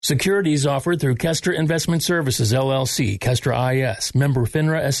Securities offered through Kestra Investment Services, LLC, Kestra IS, member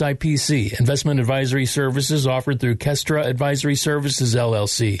FINRA SIPC. Investment advisory services offered through Kestra Advisory Services,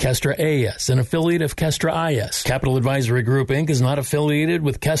 LLC, Kestra AS, an affiliate of Kestra IS. Capital Advisory Group, Inc. is not affiliated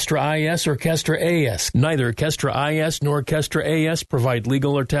with Kestra IS or Kestra AS. Neither Kestra IS nor Kestra AS provide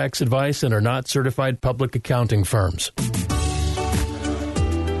legal or tax advice and are not certified public accounting firms.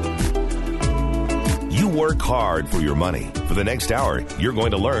 You work hard for your money. For the next hour, you're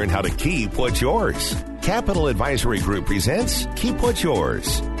going to learn how to keep what's yours. Capital Advisory Group presents Keep What's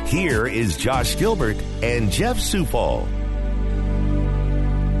Yours. Here is Josh Gilbert and Jeff Zufall.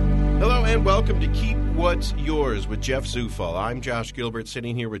 Hello and welcome to Keep What's Yours with Jeff Zufall. I'm Josh Gilbert,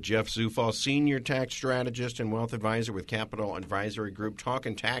 sitting here with Jeff Zufall, Senior Tax Strategist and Wealth Advisor with Capital Advisory Group,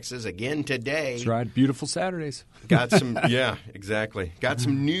 talking taxes again today. That's right. Beautiful Saturdays. Got some, yeah, exactly. Got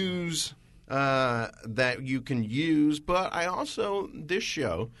some news that you can use, but I also, this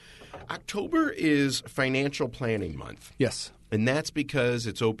show, October is financial planning month. Yes. And that's because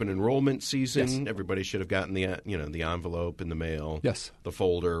it's open enrollment season. Yes. Everybody should have gotten the envelope in the mail, yes, the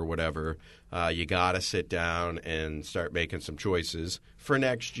folder or whatever. You got to sit down and start making some choices for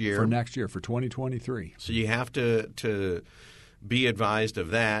next year. For 2023. So you have to be advised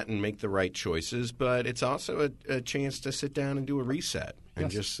of that and make the right choices, but it's also a chance to sit down and do a reset and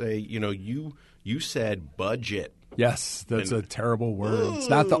just say, you said budget. Yes, that's a terrible word. It's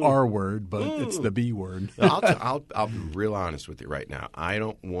not the R word, but it's the B word. I'll be real honest with you right now. I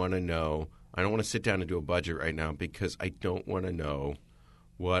don't want to sit down and do a budget right now because I don't want to know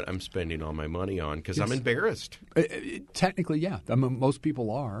what I'm spending all my money on because I'm embarrassed. Technically, yeah. I mean, most people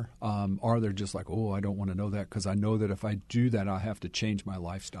are. Or they're just like, I don't want to know that because I know that if I do that, I'll have to change my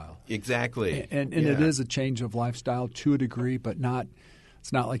lifestyle. Exactly. And it is a change of lifestyle to a degree, but not.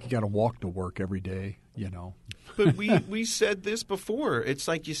 It's not like you got to walk to work every day, But we said this before. It's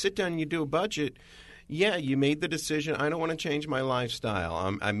like you sit down and you do a budget. Yeah, you made the decision. I don't want to change my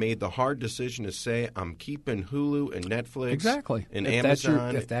lifestyle. I made the hard decision to say I'm keeping Hulu and Netflix, exactly, and if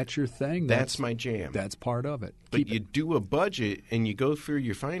Amazon. If that's your thing, that's my jam. That's part of it. But you do a budget and you go through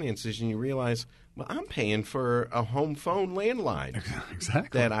your finances and you realize, well, I'm paying for a home phone landline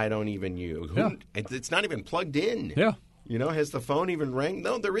that I don't even use. Yeah. It's not even plugged in. Yeah. Has the phone even rang?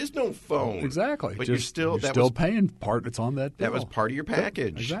 No, there is no phone. Exactly. But you're still paying part. It's on that bill. That was part of your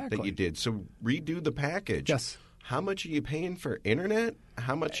package that you did. So redo the package. Yes. How much are you paying for internet?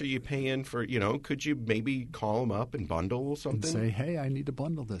 How much are you paying for, could you maybe call them up and bundle something? And say, hey, I need to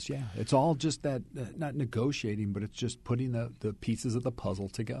bundle this. Yeah. It's all just that, not negotiating, but it's just putting the pieces of the puzzle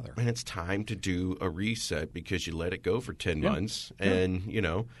together. And it's time to do a reset because you let it go for 10 months. And,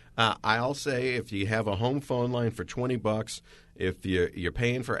 I'll say if you have a home phone line for $20, if you're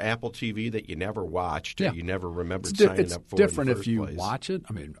paying for Apple TV that you never watched or you never remembered signing up for it's different in the first if you place. watch it.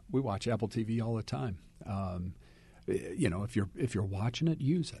 I mean, we watch Apple TV all the time. If you're watching it,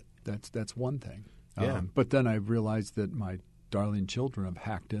 use it. That's one thing. Yeah. But then I realized that my darling children have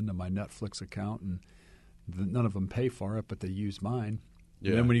hacked into my Netflix account, and none of them pay for it, but they use mine.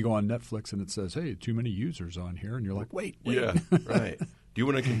 Yeah. And then when you go on Netflix and it says, hey, too many users on here, and you're like, wait. Yeah, right. Do you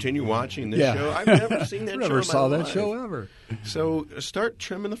want to continue watching this show? I've never seen that show in my Never saw that life. show ever. So start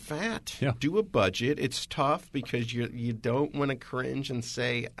trimming the fat. Yeah. Do a budget. It's tough because you don't want to cringe and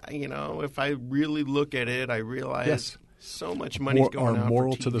say, if I really look at it, I realize so much money's going out Our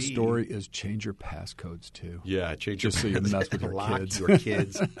moral for TV. to the story is change your passcodes too. Yeah, change just your so you mess with your Lock kids. your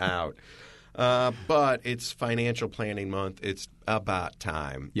kids out. But it's financial planning month. It's about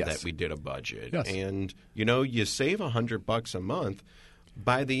time that we did a budget. Yes. And, you save $100 a month.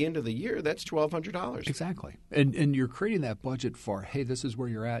 By the end of the year, that's $1,200. Exactly. And you're creating that budget for, hey, this is where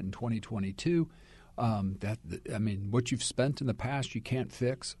you're at in 2022. What you've spent in the past you can't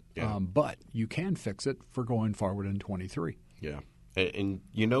fix, but you can fix it for going forward in 23. Yeah. And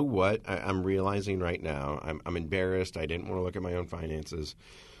you know what? I'm realizing right now, I'm embarrassed. I didn't want to look at my own finances.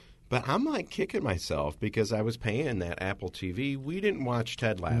 But I'm like kicking myself because I was paying that Apple TV. We didn't watch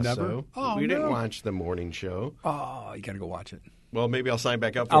Ted Lasso. Never? Oh, we didn't watch the morning show. Oh, you got to go watch it. Well, maybe I'll sign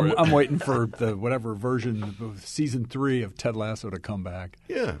back up for it. I'm waiting for the whatever version of season 3 of Ted Lasso to come back.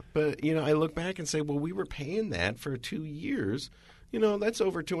 Yeah, but I look back and say, well, we were paying that for 2 years. That's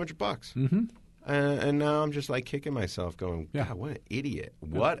over $200. Mm-hmm. And now I'm just like kicking myself, going, God, what an idiot!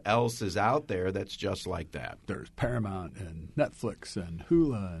 What else is out there that's just like that? There's Paramount and Netflix and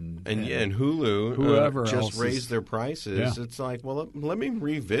Hulu and Hulu, whoever just else raised their prices. Yeah. It's like, well, let me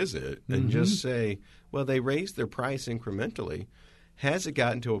revisit and just say, well, they raised their price incrementally. Has it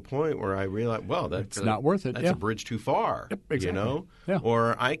gotten to a point where I realize, well, that's not worth it? That's a bridge too far. Yep, exactly. Yeah.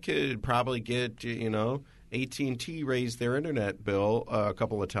 Or I could probably get AT&T raised their internet bill a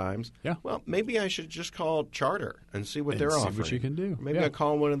couple of times. Yeah. Well, maybe I should just call Charter and see what they're offering. See what you can do. Maybe I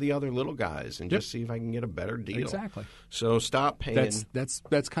call one of the other little guys and just see if I can get a better deal. Exactly. So stop paying.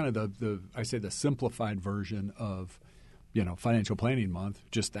 That's kind of the simplified version of financial planning month.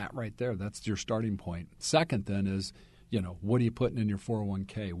 Just that right there. That's your starting point. Second, then is what are you putting in your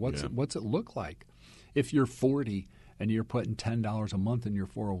 401k? What's it look like? If you're 40 and you're putting $10 a month in your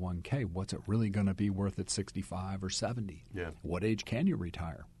 401k, what's it really going to be worth at 65 or 70? Yeah. What age can you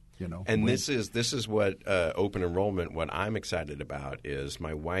retire? And this is what open enrollment, what I'm excited about is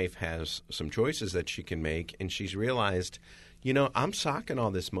my wife has some choices that she can make, and she's realized, I'm socking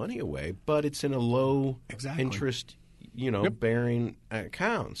all this money away, but it's in a low interest, bearing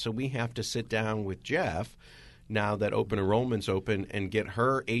account. So we have to sit down with Jeff now that open enrollment's open and get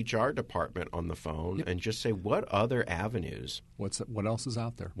her HR department on the phone and just say, what other avenues? What else is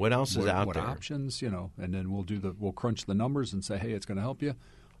out there? What else is out there? What options? And then we'll crunch the numbers and say, hey, it's going to help you.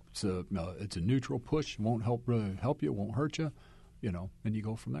 It's a neutral push. Won't really help you. Won't hurt you. And you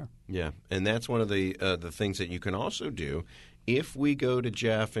go from there. Yeah, and that's one of the things that you can also do. If we go to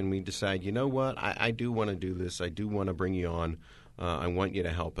Jeff and we decide, you know what, I do want to do this. I do want to bring you on. I want you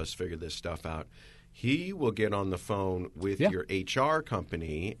to help us figure this stuff out. He will get on the phone with your HR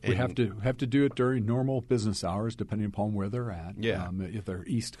company. And we have to do it during normal business hours, depending upon where they're at. Yeah. If they're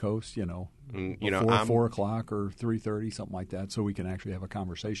East Coast, before 4 o'clock or 3:30, something like that, so we can actually have a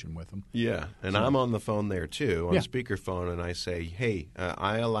conversation with them. Yeah, and I'm on the phone there too, on speakerphone, and I say, hey,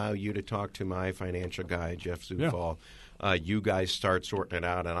 I allow you to talk to my financial guy, Jeff Zufall. You guys start sorting it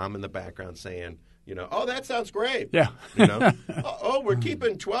out, and I'm in the background saying, oh, that sounds great. Yeah. We're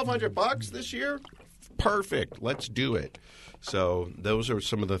keeping $1,200 this year? Perfect. Let's do it. So those are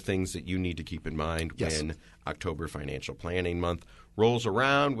some of the things that you need to keep in mind when October Financial Planning Month rolls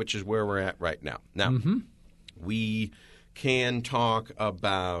around, which is where we're at right now. Now, we can talk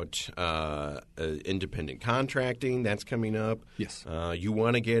about independent contracting. That's coming up. Yes. You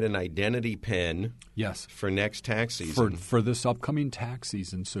want to get an identity PIN for next tax season. For this upcoming tax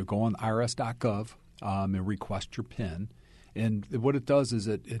season. So go on irs.gov and request your PIN. And what it does is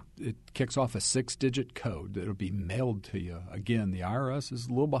it kicks off a 6-digit code that will be mailed to you. Again, the IRS is a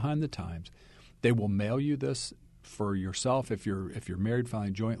little behind the times. They will mail you this for yourself if you're married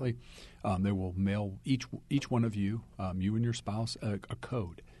filing jointly. They will mail each one of you, you and your spouse, a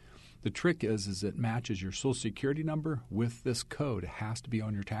code. The trick is it matches your Social Security number with this code. It has to be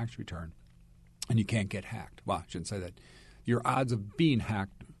on your tax return, and you can't get hacked. Well, I shouldn't say that. Your odds of being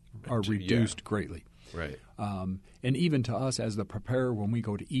hacked are reduced greatly. Right. And even to us as the preparer, when we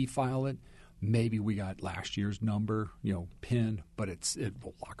go to e-file it, maybe we got last year's number, PIN, but it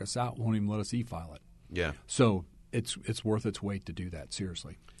will lock us out. Won't even let us e-file it. Yeah. So it's worth its weight to do that.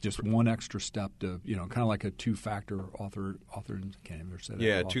 Seriously, just one extra step to kind of like a two-factor can't even say that.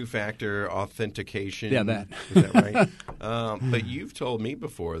 Yeah, two-factor authentication. Yeah, that is that right? But you've told me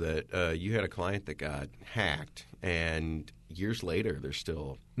before that you had a client that got hacked, and years later they're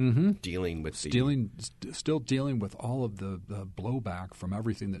still dealing with still dealing with all of the blowback from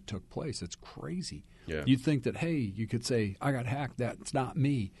everything that took place. It's crazy. Yeah. You'd think that, hey, you could say, I got hacked. That's not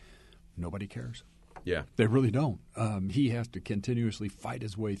me. Nobody cares. Yeah. They really don't. He has to continuously fight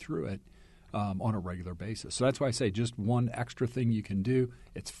his way through it on a regular basis. So that's why I say just one extra thing you can do.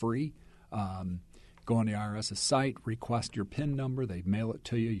 It's free. Go on the IRS's site, request your PIN number. They mail it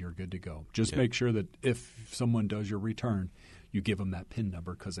to you. You're good to go. Just make sure that if someone does your return, you give them that PIN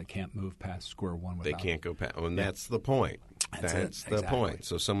number because they can't move past square one without They can't go past. And that's the point. That's the exactly. point.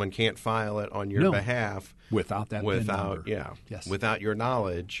 So someone can't file it on your behalf without that PIN number. Without your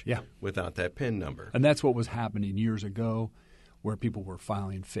knowledge, without that PIN number. And that's what was happening years ago, where people were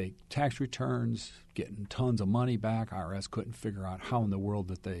filing fake tax returns, getting tons of money back. IRS couldn't figure out how in the world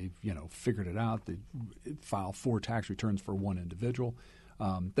that they, figured it out. They filed 4 tax returns for one individual.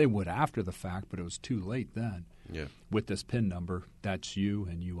 They would after the fact, but it was too late then. Yeah. With this PIN number, that's you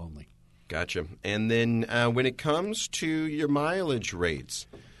and you only. Gotcha. And then when it comes to your mileage rates,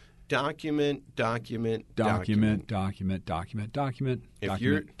 document.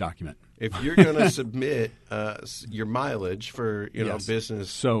 If you're going to submit your mileage for business,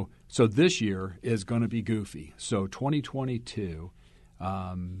 so this year is going to be goofy. So 2022,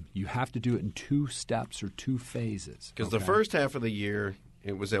 you have to do it in 2 steps or 2 phases. Because the first half of the year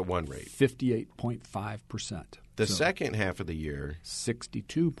it was at one rate, 58.5%. The second half of the year,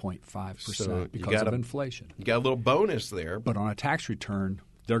 62.5% because of inflation. You got a little bonus there. But on a tax return,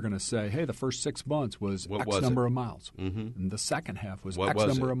 they're going to say, hey, the first 6 months was X number of miles. And the second half was X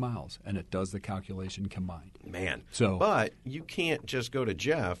number of miles. And it does the calculation combined. Man. So, but you can't just go to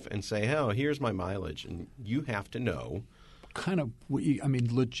Jeff and say, oh, here's my mileage. And you have to know.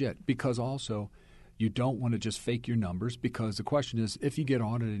 Legit. Because also you don't want to just fake your numbers, because the question is, if you get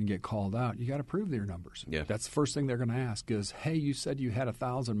audited and get called out, you got to prove your numbers. Yeah. That's the first thing they're going to ask is, hey, you said you had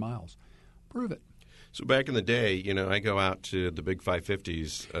 1,000 miles. Prove it. So back in the day, I go out to the big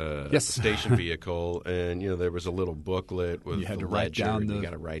 550s station vehicle, and there was a little booklet with you had the to ledger. Write down you got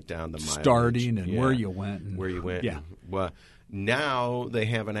to write down the mileage, starting and where you went. And where you went. Yeah. Well, now they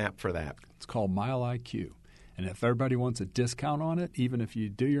have an app for that. It's called MileIQ. And if everybody wants a discount on it, even if you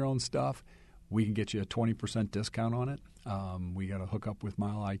do your own stuff, we can get you a 20% discount on it. We got to hook up with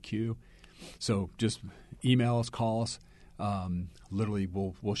MileIQ. So just email us, call us. Literally,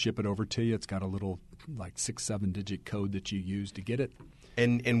 we'll ship it over to you. It's got a little 6-7 digit code that you use to get it.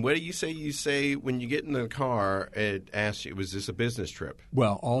 And what do you say? You say when you get in the car, it asks you, was this a business trip?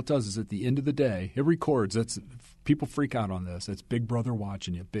 Well, all it does is at the end of the day, it records. People freak out on this. It's Big Brother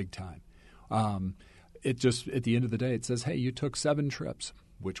watching you big time. It just, at the end of the day, it says, hey, you took 7 trips.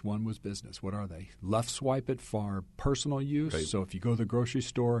 Which one was business? What are they? Left swipe it for personal use. Right. So if you go to the grocery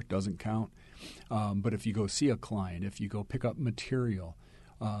store, it doesn't count. But if you go see a client, if you go pick up material,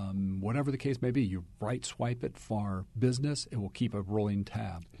 whatever the case may be, you right swipe it for business, it will keep a rolling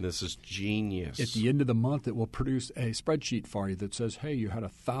tab. This is genius. At the end of the month, it will produce a spreadsheet for you that says, hey, you had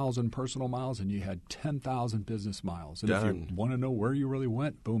 1,000 personal miles and you had 10,000 business miles. And Done. if you want to know where you really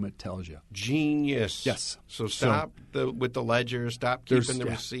went, boom, it tells you. Genius. Yes. So stop with the ledger, stop keeping the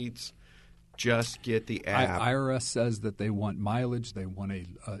receipts. Just get the app. IRS says that they want mileage. They want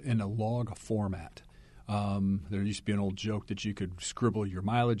in a log format. There used to be an old joke that you could scribble your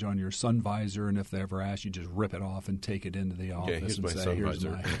mileage on your sun visor, and if they ever ask, you just rip it off and take it into the office and say, here's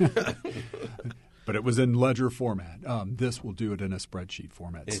my But it was in ledger format. This will do it in a spreadsheet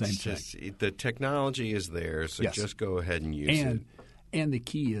format. Same thing. The technology is there, so just go ahead and use it. And the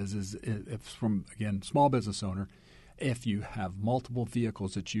key is if from, again, small business owner, if you have multiple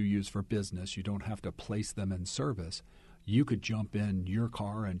vehicles that you use for business, you don't have to place them in service. You could jump in your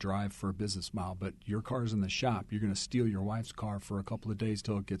car and drive for a business mile, but your car's in the shop. You're going to steal your wife's car for a couple of days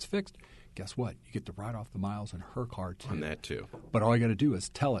till it gets fixed. Guess what? You get to ride off the miles in her car, too. On that, too. But all you got to do is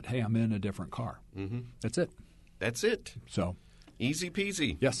tell it, hey, I'm in a different car. Mm-hmm. That's it. That's it. So easy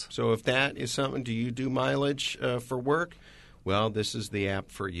peasy. Yes. So if that is something, do you do mileage for work? Well, this is the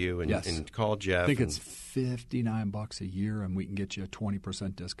app for you, and call Jeff. I think it's $59 a year, and we can get you a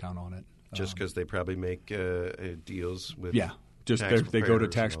 20% discount on it. Just because they probably make deals with just they go to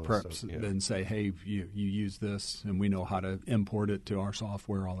tax and preps and say, hey, you use this, and we know how to import it to our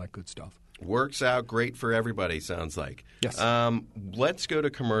software, all that good stuff. Works out great for everybody, sounds like. Yes. Let's go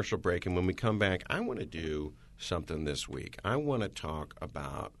to commercial break, and when we come back, I want to do something this week. I want to talk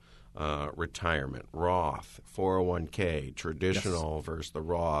about retirement, Roth, 401k, traditional versus the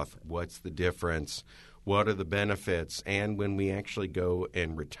Roth. What's the difference? What are the benefits? And when we actually go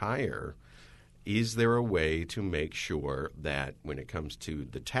and retire, is there a way to make sure that when it comes to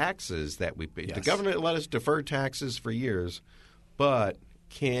the taxes that we pay, the government let us defer taxes for years, but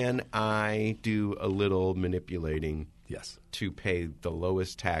can I do a little manipulating to pay the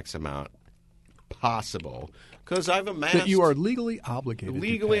lowest tax amount possible? Because I've amassed that you are legally obligated.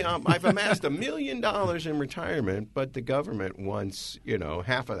 I've amassed $1 million in retirement, but the government wants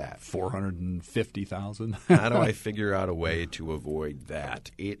half of that, $450,000. How do I figure out a way to avoid that?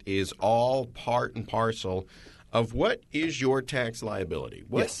 It is all part and parcel of what is your tax liability.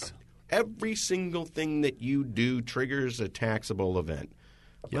 Every single thing that you do triggers a taxable event.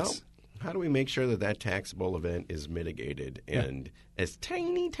 Yes. Well, how do we make sure that taxable event is mitigated and as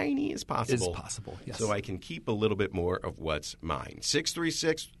tiny as possible? Yes. So I can keep a little bit more of what's mine.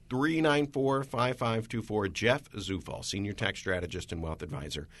 636-394-5524. Jeff Zufall, Senior Tax Strategist and Wealth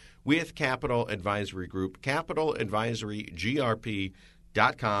Advisor with Capital Advisory Group,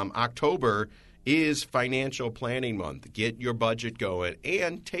 CapitalAdvisoryGrp.com. October is Financial Planning Month. Get your budget going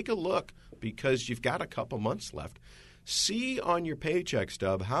and take a look because you've got a couple months left. See on your paycheck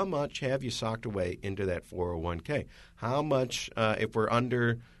stub how much have you socked away into that 401k. How much, if we're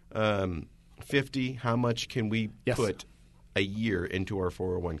under 50, how much can we put a year into our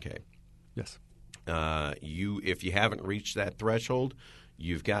 401k? Yes. If you haven't reached that threshold,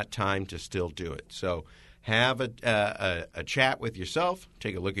 you've got time to still do it. So have a chat with yourself,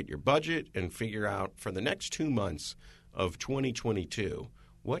 take a look at your budget, and figure out for the next 2 months of 2022,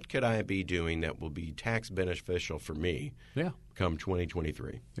 what could I be doing that will be tax beneficial for me come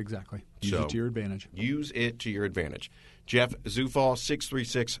 2023. Exactly. Use it to your advantage. Use it to your advantage. Jeff Zufall,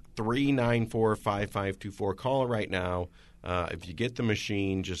 636-394-5524. Call right now. If you get the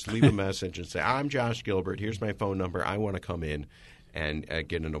machine, just leave a message and say, I'm Josh Gilbert. Here's my phone number. I want to come in and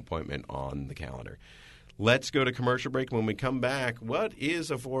get an appointment on the calendar. Let's go to commercial break. When we come back, what is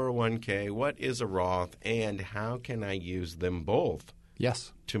a 401k? What is a Roth? And how can I use them both?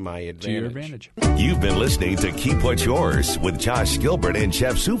 Yes. To my advantage. To your advantage. You've been listening to Keep What's Yours with Josh Gilbert and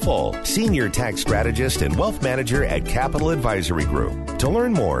Jeff Zufall, Senior Tax Strategist and Wealth Manager at Capital Advisory Group. To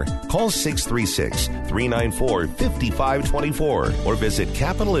learn more, call 636-394-5524 or visit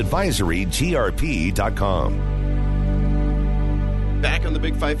CapitalAdvisoryGrp.com. Back on the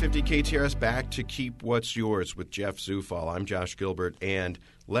Big 550 KTRS, back to Keep What's Yours with Jeff Zufall. I'm Josh Gilbert, and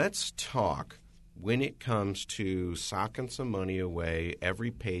let's talk when it comes to socking some money away, every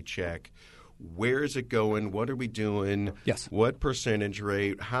paycheck. Where is it going? What are we doing? Yes. What percentage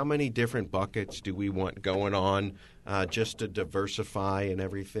rate? How many different buckets do we want going on just to diversify and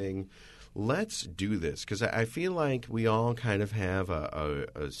everything? Let's do this because I feel like we all kind of have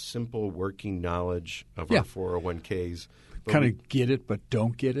a simple working knowledge of our 401ks. Kind of get it, but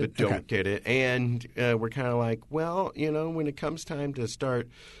don't get it. But don't get it. And we're kind of like, well, when it comes time to start,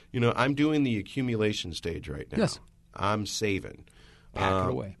 I'm doing the accumulation stage right now. Yes. I'm saving. Pack it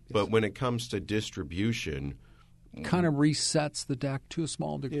away. Yes. But when it comes to distribution, kind of resets the deck to a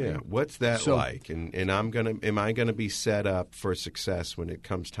small degree. Yeah. What's that like? And am I gonna be set up for success when it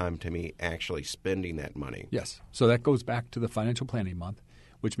comes time to me actually spending that money? Yes. So that goes back to the financial planning month,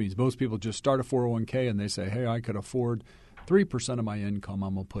 which means most people just start a 401k and they say, hey, I could afford 3% of my income,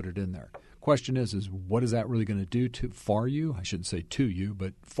 I'm going to put it in there. Question is what is that really going to do for you? I shouldn't say to you,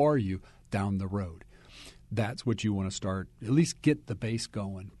 but for you down the road. That's what you want to start, at least get the base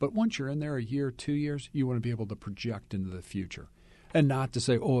going. But once you're in there a year, 2 years, you want to be able to project into the future. And not to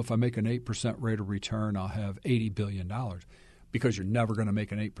say, if I make an 8% rate of return, I'll have $80 billion. Because you're never going to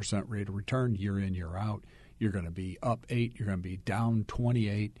make an 8% rate of return year in, year out. You're going to be up 8, you're going to be down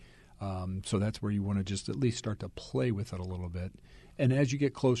 28. So that's where you want to just at least start to play with it a little bit. And as you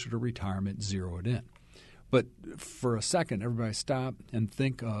get closer to retirement, zero it in. But for a second, everybody stop and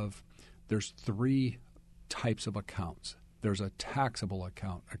think of there's 3 types of accounts. There's a taxable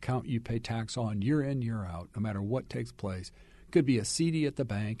account you pay tax on year in, year out, no matter what takes place. It could be a CD at the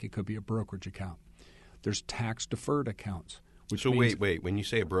bank. It could be a brokerage account. There's tax-deferred accounts. So wait. When you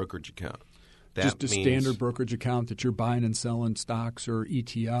say a brokerage account, just a standard brokerage account that you're buying and selling stocks or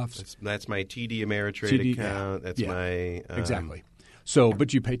ETFs. That's my TD Ameritrade account. That's my exactly. So,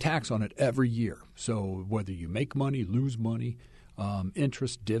 but you pay tax on it every year. So whether you make money, lose money,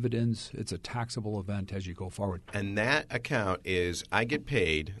 interest, dividends, it's a taxable event as you go forward. And that account is I get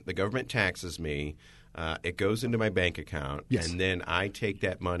paid. The government taxes me. It goes into my bank account, and then I take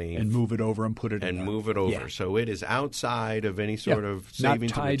that money and move it over and put it in there. Move it over. Yeah. So it is outside of any sort of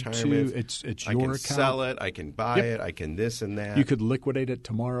savings or retirement. It's your account. I can sell it. I can buy it. I can this and that. You could liquidate it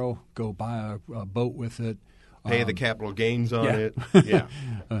tomorrow. Go buy a boat with it. Pay the capital gains on it. Yeah.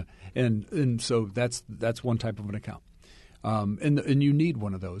 And so that's one type of an account. And you need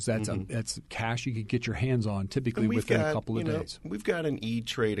one of those. That's cash you could get your hands on typically within a couple of days. We've got an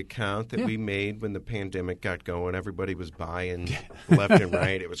E-Trade account that we made when the pandemic got going. Everybody was buying left and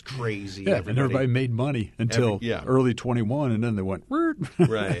right. It was crazy. Yeah, and everybody made money until early 21, and then they went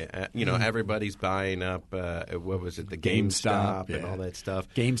right. Everybody's buying up. What was it? The GameStop and all that stuff.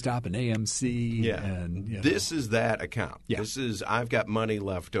 GameStop and AMC. Yeah. And this is that account. Yeah. This is I've got money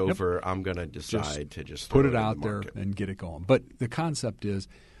left over. I'm going to decide to just put it out there and get it going. But the concept is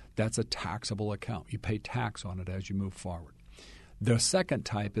that's a taxable account. You pay tax on it as you move forward. The second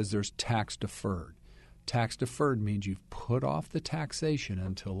type is there's tax deferred. Tax deferred means you've put off the taxation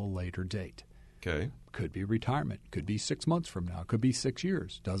until a later date. Okay. Could be retirement. Could be 6 months from now. Could be 6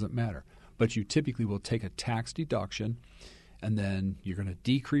 years. Doesn't matter. But you typically will take a tax deduction, and then you're going to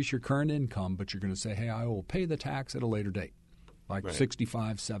decrease your current income, but you're going to say, hey, I will pay the tax at a later date. Like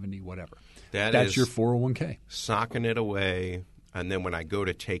 65, 70, whatever. That's your 401k. Socking it away. And then when I go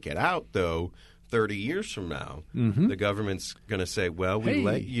to take it out, though, 30 years from now, the government's going to say, well, we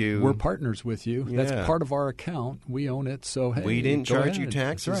let you. We're partners with you. Yeah. That's part of our account. We own it. So, hey, we didn't charge you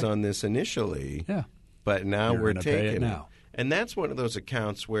taxes on this initially. Yeah. But now we're taking it now. And that's one of those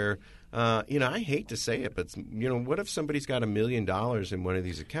accounts where, I hate to say it, but, what if somebody's got $1 million in one of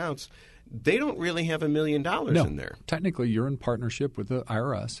these accounts? They don't really have $1 million in there. Technically, you're in partnership with the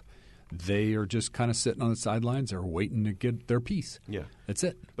IRS. They are just kind of sitting on the sidelines. They're waiting to get their piece. Yeah. That's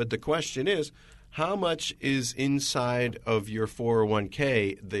it. But the question is, how much is inside of your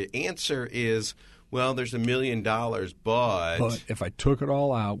 401k? The answer is well, there's $1 million, But if I took it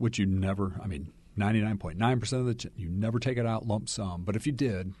all out, which you never, 99.9% of you never take it out lump sum. But if you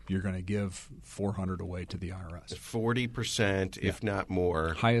did, you're going to give $400 away to the IRS. 40%, if not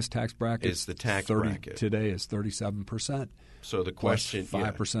more. Highest tax bracket is the tax bracket. Today is 37%. So the question,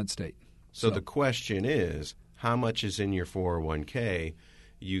 5% state. So the question is, how much is in your 401k?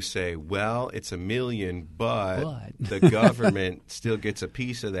 You say, well, it's $1 million, but the government still gets a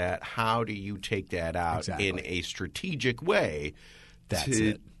piece of that. How do you take that out in a strategic way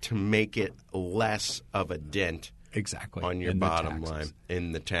to make it less of a dent on your bottom line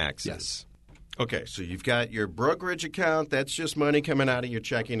in the taxes? Yes. Okay, so you've got your brokerage account. That's just money coming out of your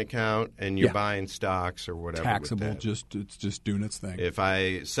checking account, and you're buying stocks or whatever. Taxable, with that. it's just doing its thing. If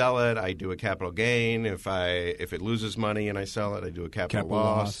I sell it, I do a capital gain. If it loses money and I sell it, I do a capital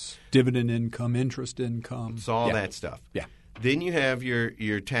loss. Dividend income, interest income. It's all that stuff. Yeah. Then you have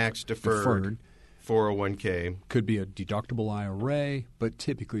your tax deferred 401k. Could be a deductible IRA, but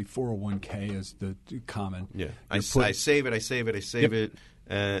typically 401k is the common. Yeah, I save it.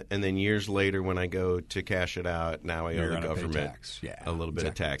 And then years later, when I go to cash it out, now I owe the government a little bit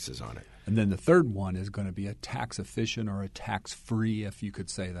of taxes on it. And then the third one is going to be a tax efficient or a tax free, if you could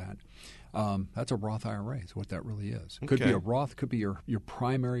say that. That's a Roth IRA is what that really is. Could be a Roth, could be your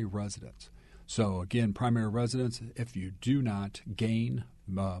primary residence. So again, primary residence, if you do not gain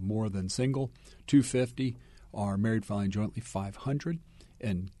more than single, $250, or married filing jointly, $500,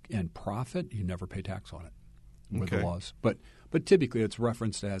 and profit, you never pay tax on it with the laws. But typically it's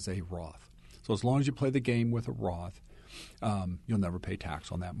referenced as a Roth. So as long as you play the game with a Roth, you'll never pay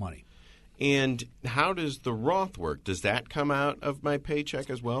tax on that money. And how does the Roth work? Does that come out of my paycheck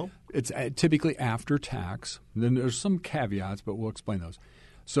as well? It's typically after tax. Then there's some caveats, but we'll explain those.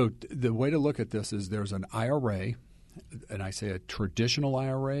 So the way to look at this is there's an IRA, and I say a traditional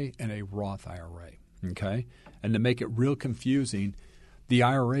IRA and a Roth IRA, okay? And to make it real confusing, the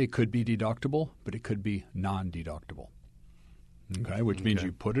IRA could be deductible, but it could be non-deductible. Okay, which means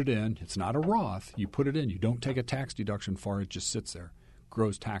you put it in. It's not a Roth. You put it in. You don't take a tax deduction for it. It just sits there,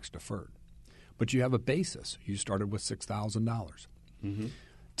 grows tax deferred. But you have a basis. You started with $6,000. Mm-hmm.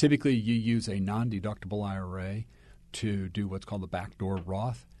 Typically, you use a non-deductible IRA to do what's called the backdoor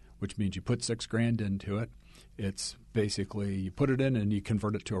Roth, which means you put $6,000 into it. It's basically you put it in and you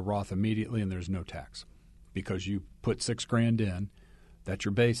convert it to a Roth immediately, and there's no tax because you put $6,000 in. That's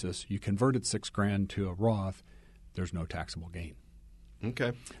your basis. You converted $6,000 to a Roth. There's no taxable gain.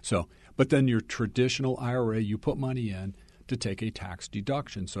 Okay. So, but then your traditional IRA, you put money in to take a tax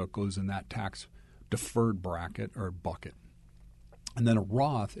deduction, so it goes in that tax deferred bracket or bucket. And then a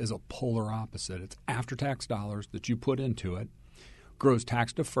Roth is a polar opposite. It's after-tax dollars that you put into it, grows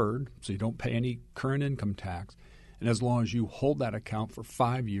tax deferred, so you don't pay any current income tax, and as long as you hold that account for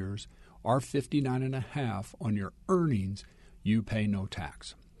 5 years, or 59.5 on your earnings, you pay no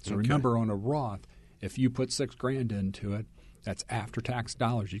tax. So remember, on a Roth, if you put $6,000 into it, that's after-tax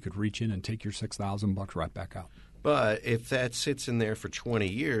dollars. You could reach in and take your $6,000 right back out. But if that sits in there for 20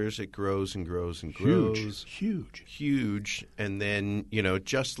 years, it grows and grows and grows. Huge. And then,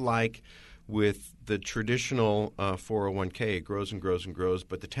 just like with the traditional 401k, it grows and grows and grows,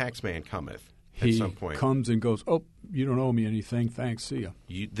 but the tax man cometh at some point. He comes and goes, oh, you don't owe me anything, thanks, see ya.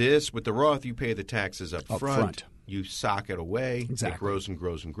 With the Roth, you pay the taxes up front. You sock it away. Exactly. It grows and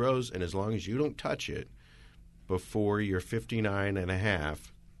grows and grows, and as long as you don't touch it before you're 59.5.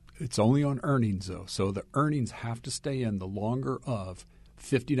 It's only on earnings, though. So the earnings have to stay in the longer of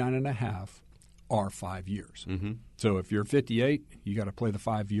 59.5 or 5 years. Mm-hmm. So if you're 58, you got to play the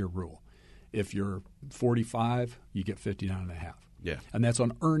 5-year rule. If you're 45, you get 59.5. Yeah. And that's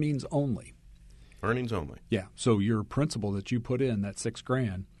on earnings only. Earnings only. Yeah. So your principal that you put in, that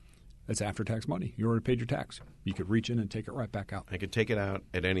 $6,000, that's after-tax money. You already paid your tax. You could reach in and take it right back out. I could take it out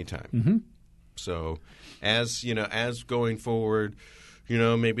at any time. Mm-hmm. So as going forward,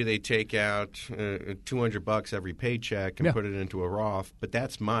 maybe they take out $200 every paycheck and put it into a Roth, but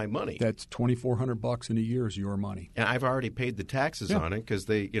that's my money. That's $2,400 in a year is your money. And I've already paid the taxes on it because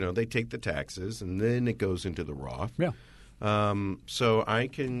they take the taxes and then it goes into the Roth. Yeah. So I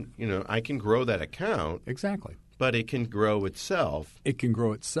can grow that account. Exactly. But it can grow itself. It can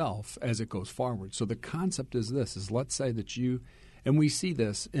grow itself as it goes forward. So the concept is this, is let's say that and we see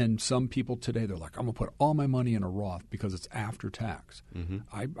this in some people today, they're like, I'm going to put all my money in a Roth because it's after tax. Mm-hmm.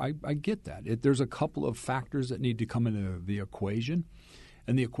 I get that. There's a couple of factors that need to come into the equation.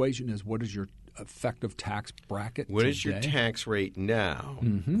 And the equation is, what is your effective tax bracket What today? is your tax rate now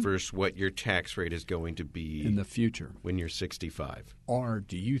versus what your tax rate is going to be in the future when you're 65? Or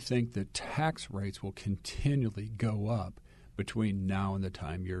do you think that tax rates will continually go up between now and the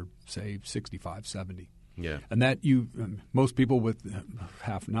time you're, say, 65, 70. Yeah. And that most people with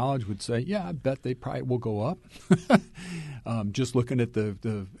half knowledge would say, yeah, I bet they probably will go up, just looking at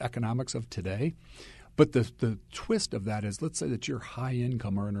the economics of today. But the twist of that is, let's say that you're a high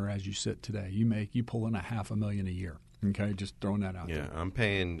income earner as you sit today. You pull in $500,000 a year. Okay, just throwing that out there. Yeah, I'm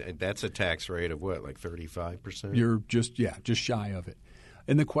paying. That's a tax rate of what, like 35%? You're just shy of it.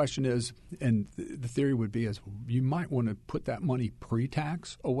 And the question is, and the theory would be, is you might want to put that money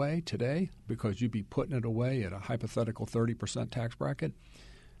pre-tax away today because you'd be putting it away at a hypothetical 30% tax bracket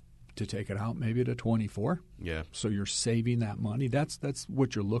to take it out maybe to 24. Yeah. So you're saving that money. That's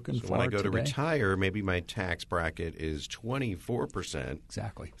what you're looking for. So when I go today. to retire, maybe my tax bracket is 24%.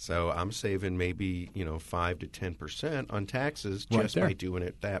 Exactly. So I'm saving maybe 5 to 10% on taxes Right just there. by doing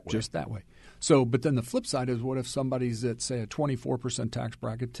it that way. Just that way. So, but then the flip side is, what if somebody's at, say, a 24% tax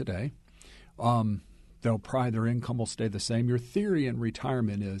bracket today? They'll probably, their income will stay the same. Your theory in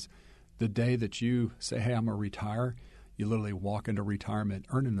retirement is the day that you say, hey, I'm going to retire, you literally walk into retirement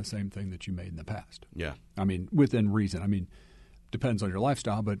earning the same thing that you made in the past. Yeah. I mean, within reason. I mean, depends on your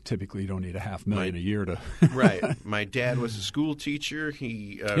lifestyle, but typically you don't need $500,000 a year to Right. My dad was a school teacher.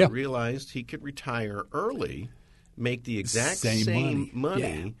 He realized he could retire early, make the exact same money.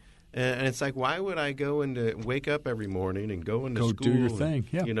 Yeah. And it's like, why would I wake up every morning and go into school? do your thing.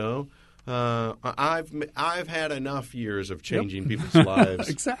 Yeah. I've had enough years of changing people's lives.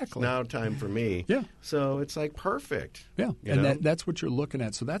 Exactly. It's now time for me. Yeah. So it's like perfect. Yeah. And that's what you're looking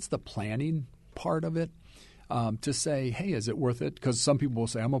at. So that's the planning part of it. To say, hey, is it worth it? Because some people will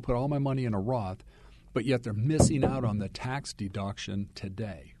say, I'm going to put all my money in a Roth, but yet they're missing out on the tax deduction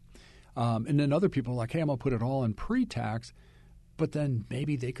today. And then other people are like, hey, I'm going to put it all in pre-tax, but then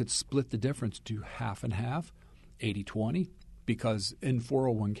maybe they could split the difference to half and half, 80-20, because in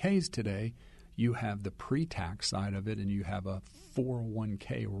 401ks today, you have the pre-tax side of it and you have a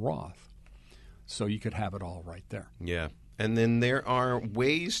 401k Roth. So you could have it all right there. Yeah. And then there are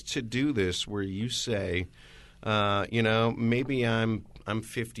ways to do this where you say, maybe I'm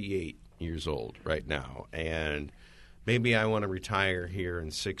 58 years old right now, and maybe I want to retire here in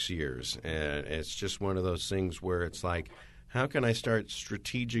 6 years. And it's just one of those things where it's like, how can I start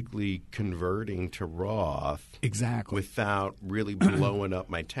strategically converting to Roth exactly without really blowing up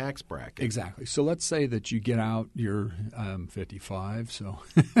my tax bracket? Exactly. So let's say that you get out, you're 55, so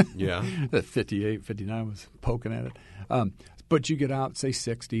yeah, 58, 59 was poking at it. But you get out, say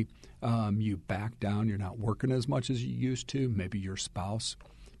 60, you back down, you're not working as much as you used to. Maybe your spouse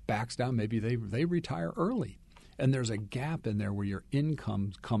backs down, maybe they retire early. And there's a gap in there where your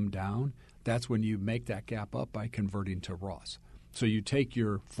incomes come down. That's when you make that gap up by converting to Roth. So you take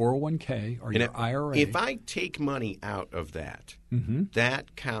your 401k or your IRA. If I take money out of that,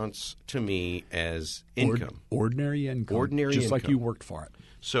 that counts to me as income. Ordinary income. Just like you worked for it.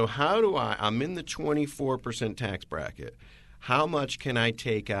 So how do I'm in the 24% tax bracket. How much can I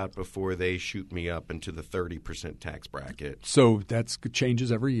take out before they shoot me up into the 30% tax bracket? So that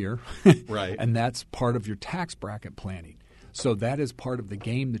changes every year. Right. And that's part of your tax bracket planning. So that is part of the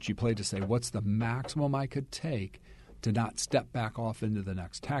game that you play to say, what's the maximum I could take to not step back off into the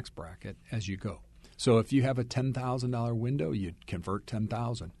next tax bracket as you go. So if you have a $10,000 window, you'd convert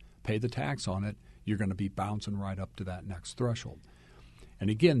 $10,000, pay the tax on it, you're going to be bouncing right up to that next threshold. And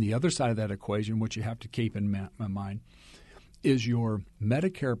again, the other side of that equation, which you have to keep in mind, is your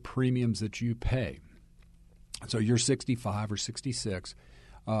Medicare premiums that you pay. So you're 65 or 66,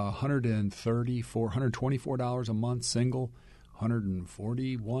 $124 a month single,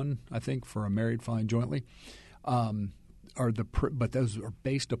 $141, I think, for a married filing jointly. But those are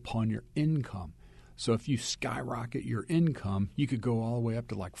based upon your income. So if you skyrocket your income, you could go all the way up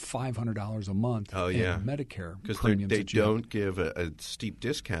to like $500 a month in Medicare premiums. Because they don't give a steep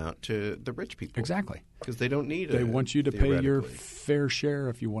discount to the rich people. Exactly. Because they don't need it. They want you to pay your fair share,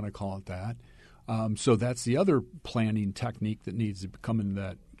 if you want to call it that. So that's the other planning technique that needs to come into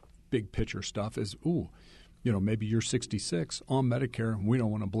that big picture stuff is, maybe you're 66 on Medicare, and we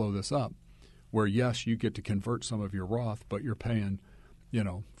don't want to blow this up. Where, yes, you get to convert some of your Roth, but you're paying,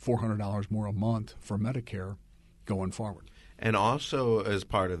 $400 more a month for Medicare going forward. And also, as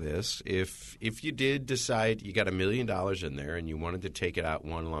part of this, if you did decide you got $1 million in there and you wanted to take it out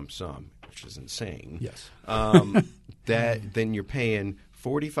one lump sum, which is insane, yes, then you're paying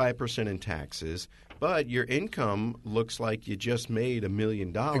 45% in taxes, but your income looks like you just made $1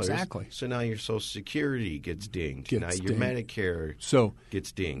 million. Exactly. So now your Social Security gets dinged. Now your Medicare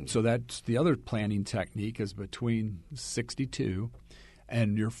gets dinged. So that's the other planning technique is between 62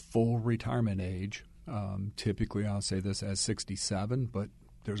 and your full retirement age. Typically, I'll say this as 67, but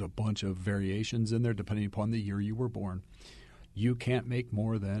there's a bunch of variations in there depending upon the year you were born. you can't make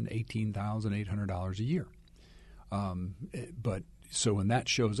more than $18,800 a year. But so when that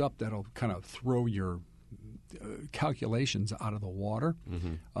shows up, that'll kind of throw your calculations out of the water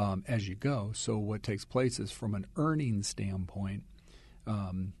as you go. So what takes place is, from an earnings standpoint,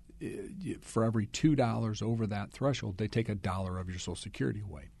 for every $2 over that threshold, they take $1 of your Social Security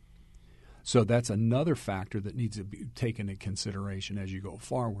away. So that's another factor that needs to be taken into consideration as you go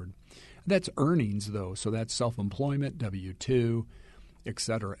forward. That's earnings, though. So that's self-employment, W-2, et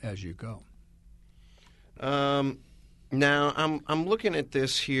cetera, as you go. Now, I'm looking at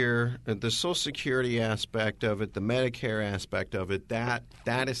this here, the Social Security aspect of it, the Medicare aspect of it. That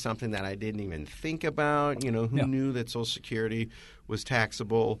is something that I didn't even think about. Who knew that Social Security was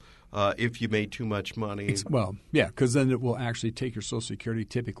taxable if you made too much money? Because then it will actually take your Social Security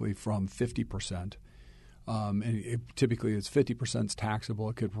typically from 50%. Typically it's 50% is taxable.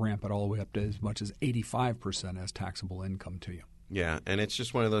 It could ramp it all the way up to as much as 85% as taxable income to you. Yeah, and it's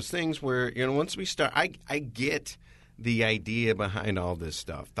just one of those things where, once we start, I get the idea behind all this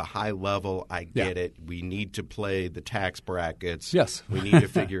stuff. The high level, I get it. We need to play the tax brackets. Yes. We need to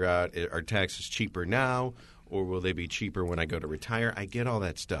figure out, are taxes cheaper now, or will they be cheaper when I go to retire? I get all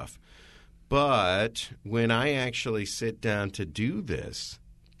that stuff. But when I actually sit down to do this,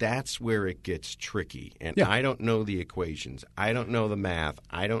 that's where it gets tricky. And I don't know the equations. I don't know the math.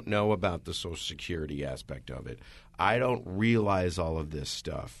 I don't know about the Social Security aspect of it. I don't realize all of this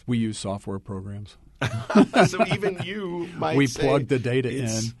stuff. We use software programs. So even you might we say plug the data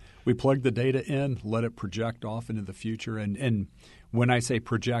in. We plug the data in, let it project off into the future. And when I say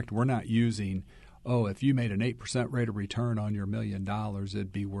project, we're not using, if you made an 8% rate of return on your $1 million,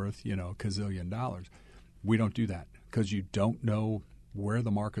 it'd be worth, $gazillion dollars. We don't do that because you don't know where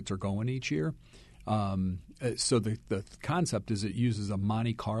the markets are going each year. So the concept is it uses a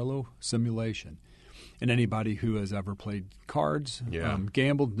Monte Carlo simulation. And anybody who has ever played cards,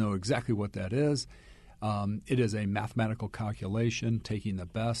 gambled, know exactly what that is. It is a mathematical calculation, taking the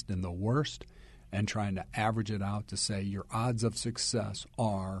best and the worst and trying to average it out to say your odds of success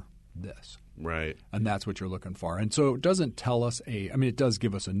are this. Right. And that's what you're looking for. And so it doesn't tell us it does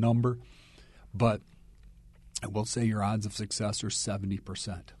give us a number, but it will say your odds of success are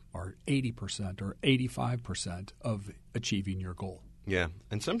 70% or 80% or 85% of achieving your goal. Yeah,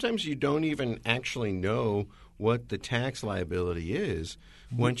 and sometimes you don't even actually know what the tax liability is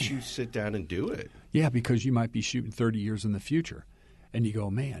once you sit down and do it. Yeah, because you might be shooting 30 years in the future, and you go,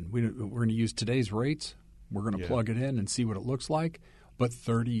 man, we're going to use today's rates. We're going to plug it in and see what it looks like. But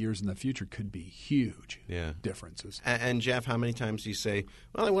 30 years in the future could be huge differences. And Jeff, how many times do you say,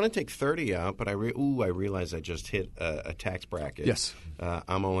 well, I want to take 30 out, but I realize I just hit a tax bracket. Yes.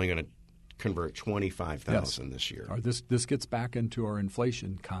 I'm only going to convert 25,000 this year. This gets back into our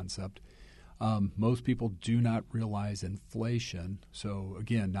inflation concept. Most people do not realize inflation. So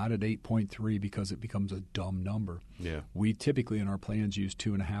again, not at 8.3 because it becomes a dumb number. Yeah. We typically in our plans use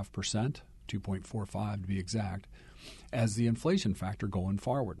 2.5%, 2.45 to be exact, as the inflation factor going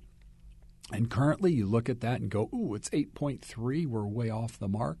forward. And currently you look at that and go, ooh, it's 8.3. We're way off the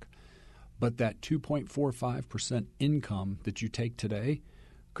mark. But that 2.45% income that you take today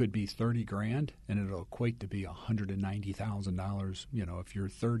could be $30,000, and it'll equate to be $190,000. If you're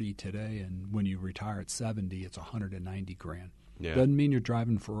 30 today, and when you retire at 70, it's $190,000. Yeah. Doesn't mean you're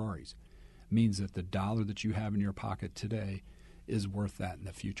driving Ferraris. It means that the dollar that you have in your pocket today is worth that in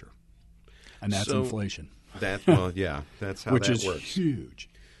the future, and that's inflation. That's how which that works. Which is huge.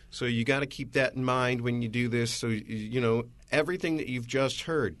 So you got to keep that in mind when you do this. So everything that you've just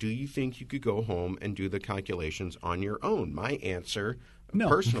heard. Do you think you could go home and do the calculations on your own? My answer. No.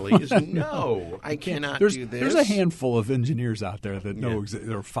 Personally, is no. I cannot do this. There's a handful of engineers out there that know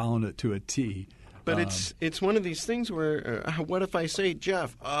they're following it to a T. But it's one of these things where what if I say,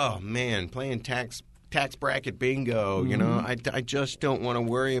 Jeff, oh, man, playing tax bracket bingo, I just don't want to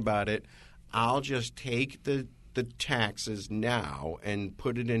worry about it. I'll just take the taxes now and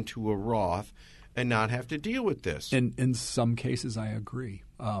put it into a Roth and not have to deal with this. In some cases, I agree.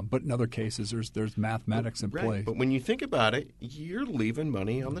 But in other cases, there's mathematics in play. But when you think about it, you're leaving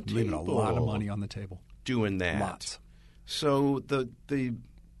money on the table. Leaving a lot of money on the table. Doing that. Lots. So the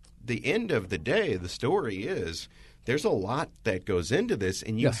end of the day, the story is there's a lot that goes into this,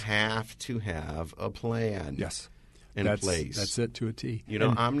 and you have to have a plan. Yes. In place. That's it to a T.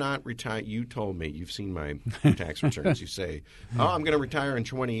 I'm not retired. You told me, you've seen my tax returns. You say, I'm going to retire in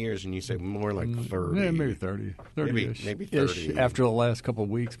 20 years, and you say more like 30. Yeah, maybe 30. 30-ish. Maybe 30. After the last couple of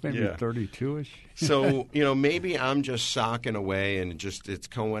weeks, maybe 32-ish. So, maybe I'm just socking away and it's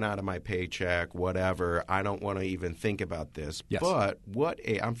going out of my paycheck, whatever. I don't want to even think about this. Yes. But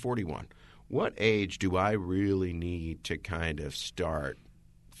I'm 41. what age do I really need to kind of start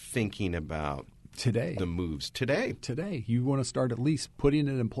thinking about today the moves? Today. You want to start at least putting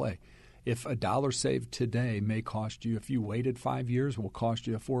it in play. If a dollar saved today may cost you, if you waited 5 years, will cost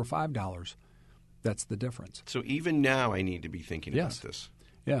you $4 or $5. That's the difference. So even now I need to be thinking about this.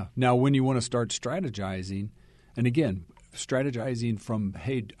 Yeah. Now, when you want to start strategizing, and again, strategizing from,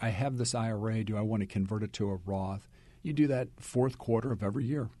 hey, I have this IRA. Do I want to convert it to a Roth? You do that fourth quarter of every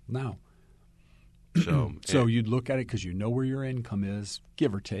year now. So you'd look at it because you know where your income is,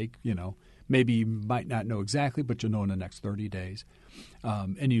 give or take. Maybe you might not know exactly, but you'll know in the next 30 days.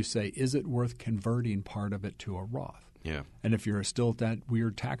 And you say, is it worth converting part of it to a Roth? Yeah. And if you're still at that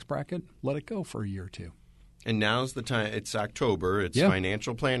weird tax bracket, let it go for a year or two. And now's the time. It's October. It's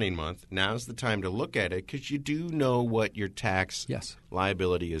financial planning month. Now's the time to look at it because you do know what your tax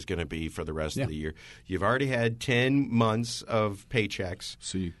liability is going to be for the rest of the year. You've already had 10 months of paychecks.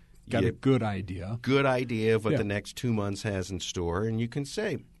 So you got a good idea. Good idea of what the next 2 months has in store. And you can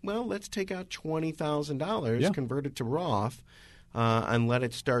say, well, let's take out $20,000, convert it to Roth, and let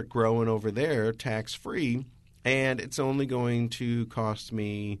it start growing over there tax-free. And it's only going to cost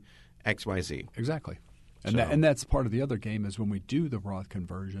me XYZ. Exactly. And that's part of the other game is when we do the Roth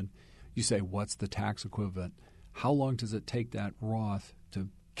conversion, you say, what's the tax equivalent? How long does it take that Roth to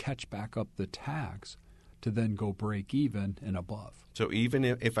catch back up the tax to then go break even and above? So even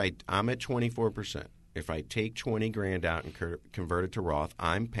if I'm at 24%, if I take $20,000 out and convert it to Roth,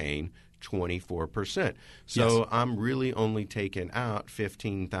 I'm paying 24%. So I'm really only taking out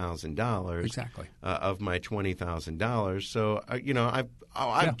 $15,000 of my $20,000. So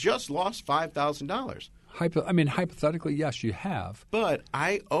I've just lost $5,000. Hypothetically, yes, you have. But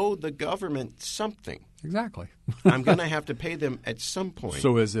I owe the government something. Exactly. I'm going to have to pay them at some point.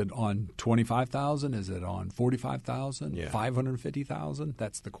 So is it on $25,000? Is it on $45,000? Yeah. $550,000?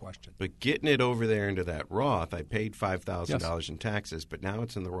 That's the question. But getting it over there into that Roth, I paid $5,000 in taxes, but now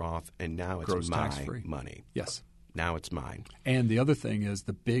it's in the Roth, and now it's gross my tax-free. money. Yes. Now it's mine. And the other thing is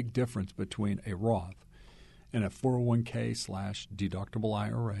the big difference between a Roth and a 401k/deductible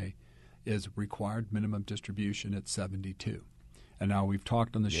IRA is required minimum distribution at 72. And now we've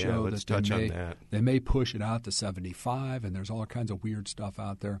talked on the show that they may push it out to 75, and there's all kinds of weird stuff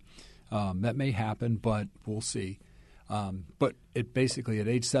out there. That may happen, but we'll see. But it basically at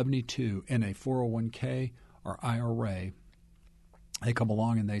age 72 in a 401k or IRA, they come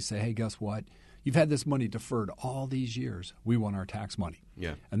along and they say, hey, guess what? You've had this money deferred all these years. We want our tax money.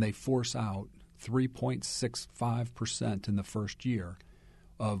 Yeah. And they force out 3.65% in the first year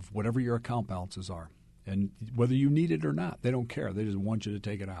of whatever your account balances are. And whether you need it or not, they don't care. They just want you to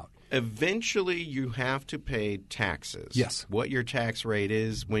take it out. Eventually, you have to pay taxes. Yes. What your tax rate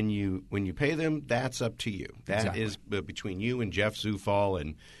is when you pay them, that's up to you. That is between you and Jeff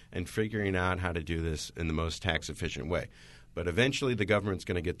Zufall and figuring out how to do this in the most tax-efficient way. But eventually, the government's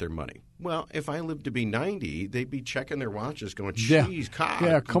going to get their money. Well, if I lived to be 90, they'd be checking their watches going, geez, God.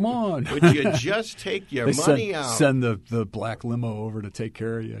 Yeah, come on. Would you just take your money out? Send the black limo over to take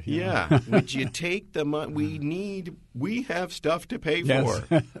care of you. Yeah. Would you take the money? We have stuff to pay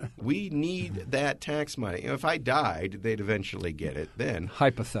for. We need that tax money. If I died, they'd eventually get it then.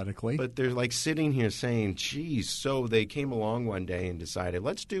 Hypothetically. But they're like sitting here saying, geez, so they came along one day and decided,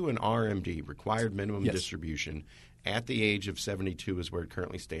 let's do an RMD, required minimum distribution, at the age of 72 is where it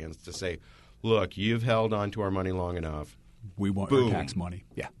currently stands, to say, look, you've held on to our money long enough. We want our tax money.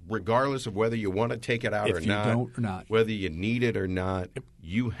 Yeah. Regardless of whether you want to take it out if you don't or not, whether you need it or not,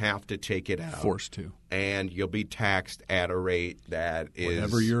 you have to take it out. Forced to. And you'll be taxed at a rate that is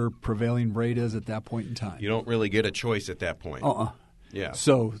whatever your prevailing rate is at that point in time. You don't really get a choice at that point. Yeah.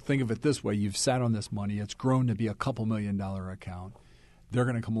 So think of it this way. You've sat on this money. It's grown to be a couple $1 million account. They're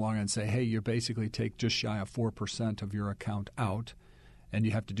going to come along and say, hey, you basically take just shy of 4% of your account out, and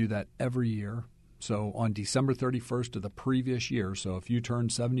you have to do that every year. So on December 31st of the previous year, so if you